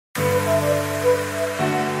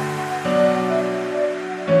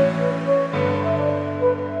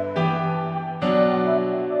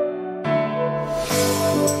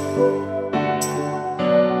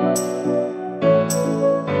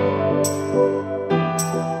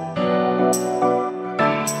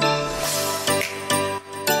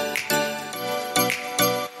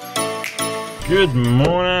Good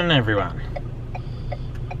morning, everyone.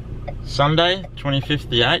 Sunday, 25th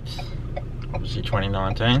the 8th, obviously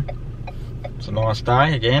 2019. It's a nice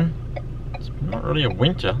day again. It's not really a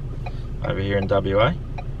winter over here in WA.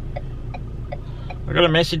 I got a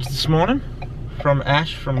message this morning from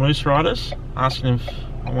Ash from Loose Riders asking if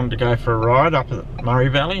I wanted to go for a ride up at Murray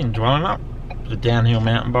Valley in Joystick, the downhill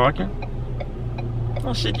mountain biking.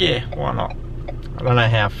 I said, yeah, why not? I don't know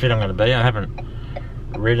how fit I'm going to be. I haven't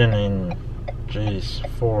ridden in, geez,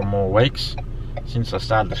 4 or more weeks since I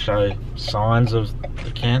started to show signs of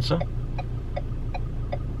the cancer.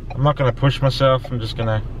 I'm not going to push myself. I'm just going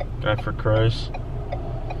to go for a cruise.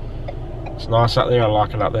 It's nice up there. I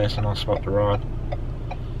like it up there. It's a nice spot to ride.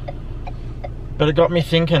 But it got me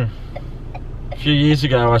thinking. A few years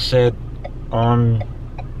ago I said I'm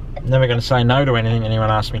never going to say no to anything anyone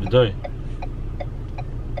asks me to do.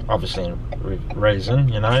 Obviously with reason,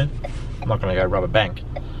 you know. I'm not going to go rob a bank.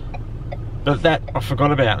 But that I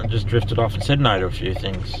forgot about and just drifted off and said no to a few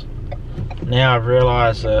things. Now I've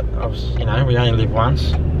realised that we only live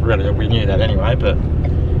once. Really, we knew that anyway, but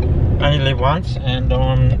only live once, and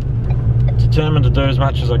I'm determined to do as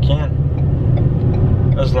much as I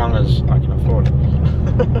can, as long as I can afford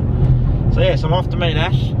it. So yes, I'm off to meet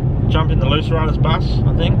Ash. Jump in the Loose Riders bus,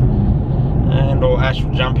 I think, or Ash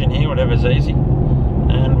will jump in here, whatever's easy,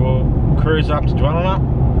 and we'll cruise up to Joystick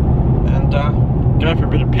and go for a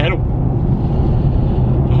bit of pedal.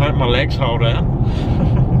 I hope my legs hold out.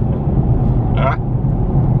 Alright,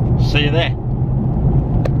 see you there.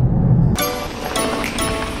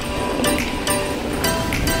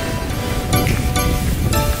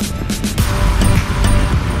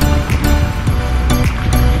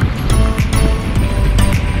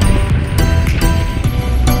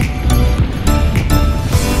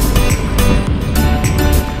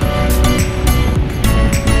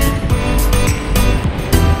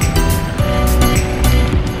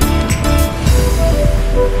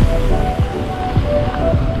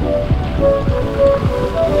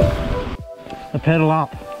 Pedal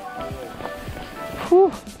up. Whew.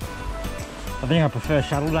 I think I prefer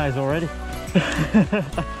shuttle days already.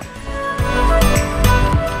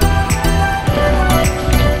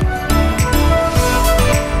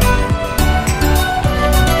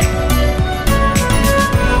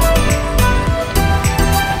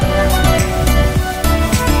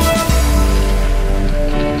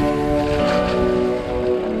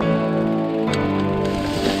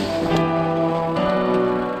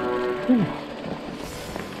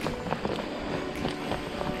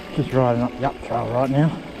 Just riding up the up trail right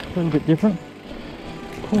now, a little bit different.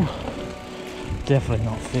 Whew. Definitely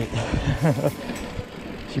not fit.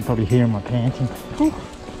 You should probably hear my panting. Whew.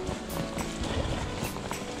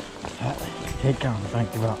 Keep going,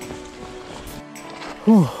 don't give up.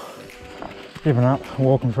 Whew. Giving up,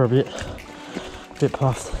 walking for a bit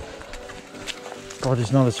puffed.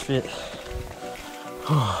 Body's not as fit.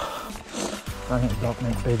 I don't think the dog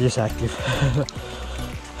needs to be this active.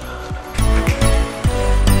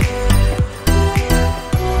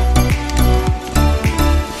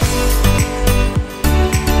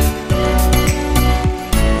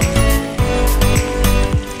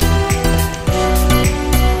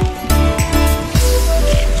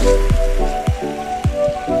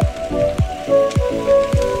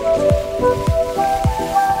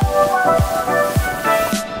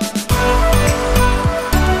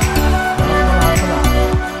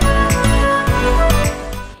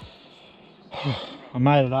 I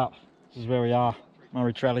made it up. This is where we are.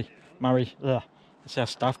 Murray. Ugh. That's how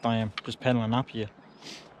stuffed I am, just pedaling up here.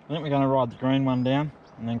 I think we're going to ride the green one down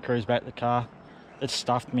and then cruise back to the car. It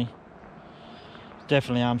stuffed me.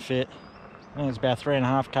 Definitely unfit. I think it's about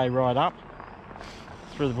 3.5k ride up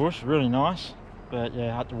through the bush. Really nice. But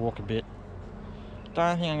yeah, I had to walk a bit.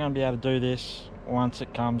 Don't think I'm going to be able to do this once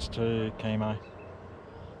it comes to chemo.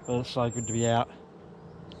 But it's so good to be out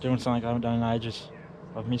doing something I haven't done in ages.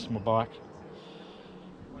 I've missed my bike.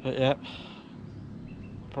 But yeah,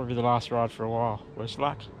 probably the last ride for a while. Worst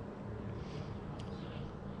luck.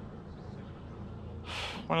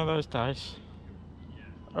 One of those days.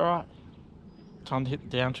 Alright, time to hit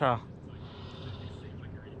the down trail.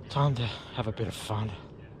 Time to have a bit of fun.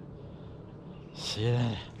 See you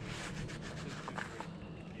there.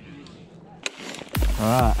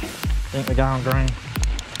 Alright, I think we're going green.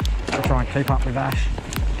 I'll try and keep up with Ash.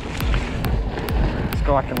 This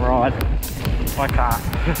guy can ride. I can't.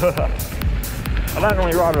 I don't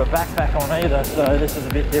normally ride with a backpack on either, so this is a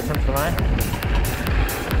bit different for me.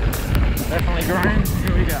 Definitely green.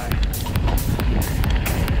 Here we go.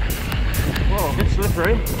 Whoa, a bit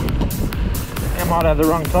slippery. I might have the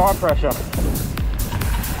wrong tire pressure.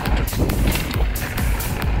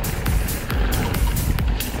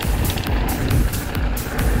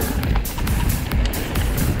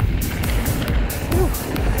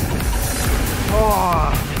 Oh,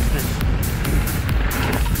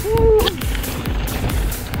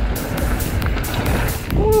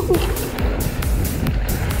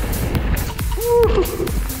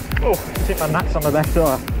 oh, hit my nuts on the back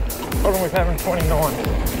tire. Problem with having 29.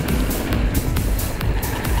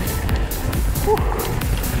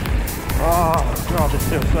 Oh, God, this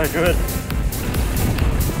feels so good.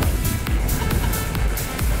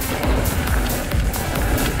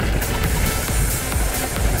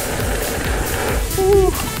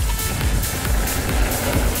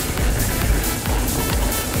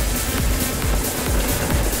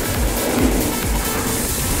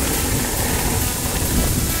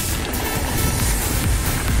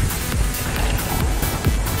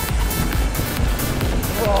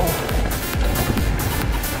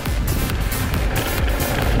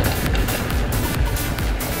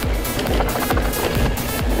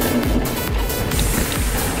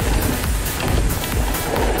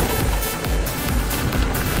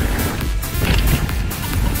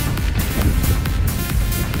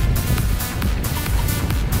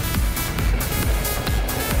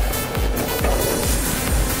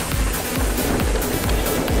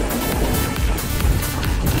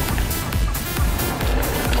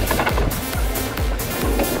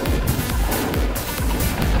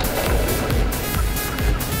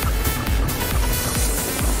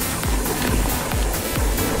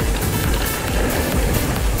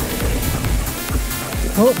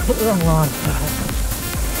 Oh, put the wrong line.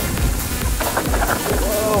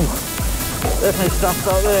 Whoa, definitely stuffed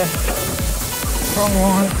up there. Wrong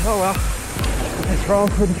line. Oh well, let's roll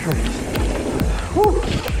for the trees. Oh,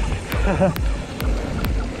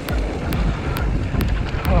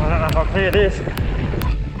 I don't know if I'll clear this.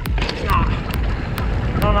 Nah,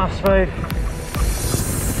 not enough speed.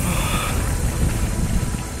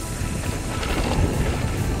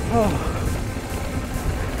 Oh.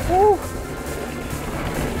 Woo.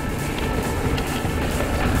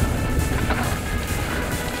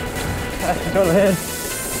 Actually got ahead.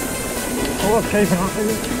 I was keeping up with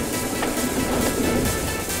it.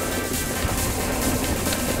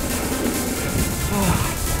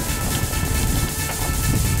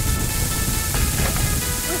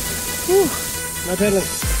 Oh. No pedaling.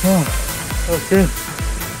 Oh, that was good.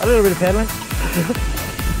 A little bit of pedaling.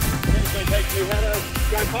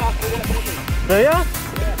 Do ya? Yeah.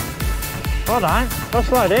 I don't. I'll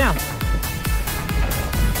slow down.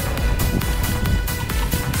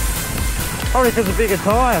 Probably because of bigger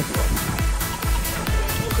tyres.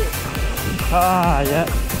 Ah, yeah.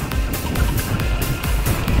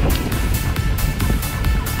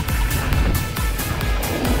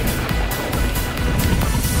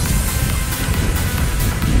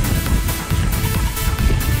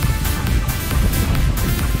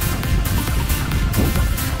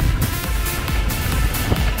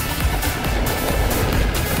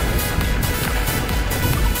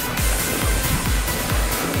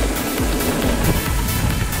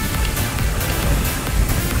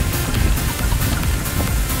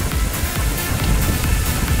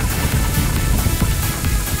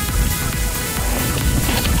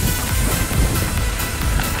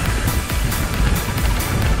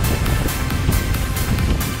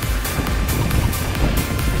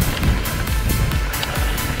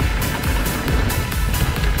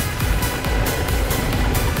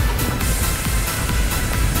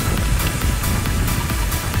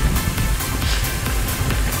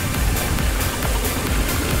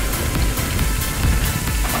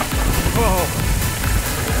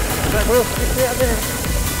 That wheel sticks out there.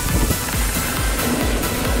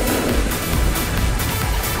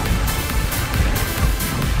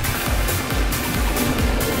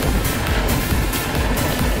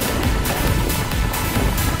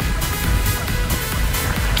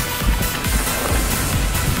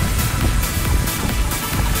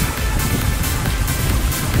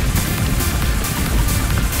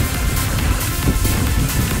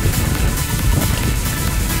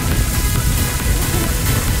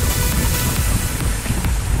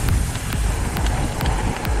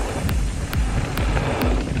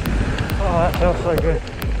 That feels so good.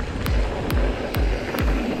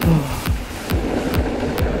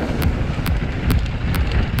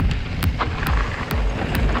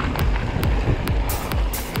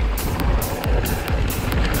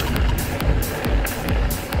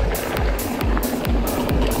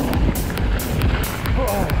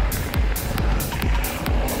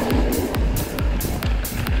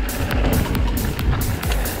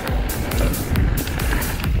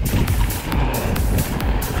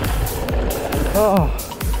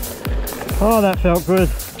 Oh, that felt good.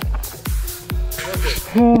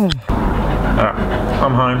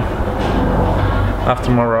 I'm home after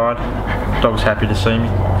my ride. Dog's happy to see me.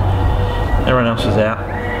 Everyone else is out.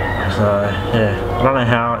 So yeah, I don't know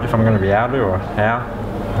how, if I'm going to be able to, or how,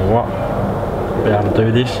 or what, be able to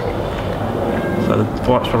do this. So the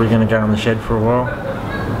bike's probably going to go in the shed for a while.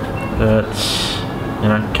 It's, you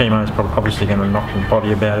know, chemo's probably obviously going to knock the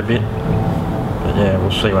body about a bit. But yeah,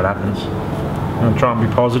 we'll see what happens. I'm going to try and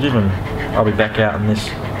be positive, and I'll be back out on this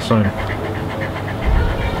soon.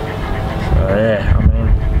 So yeah, I mean,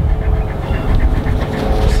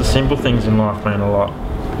 it's the simple things in life mean a lot.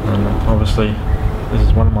 And obviously, this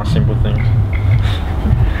is one of my simple things.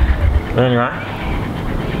 But anyway,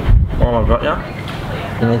 while I've got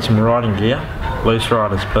you need some riding gear. Loose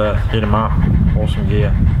Riders, PERTH, hit them up. Awesome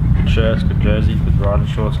gear. Good shirts, good jerseys, good riding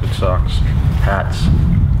shorts, good socks, hats.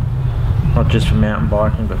 Not just for mountain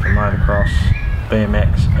biking, but for motocross,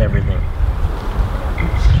 BMX, everything.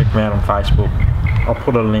 Check them out on Facebook. I'll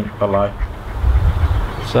put a link below.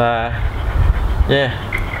 So, yeah.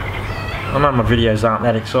 I know my videos aren't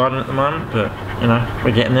that exciting at the moment, but you know,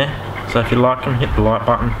 we're getting there. So if you like them, hit the like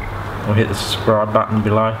button, or hit the subscribe button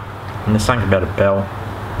below. And there's something about a bell.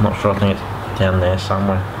 I'm not sure, I think it's down there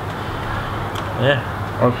somewhere. Yeah,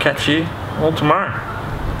 I'll catch you all tomorrow.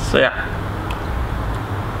 See ya.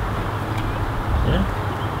 Yeah,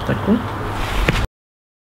 is that cool?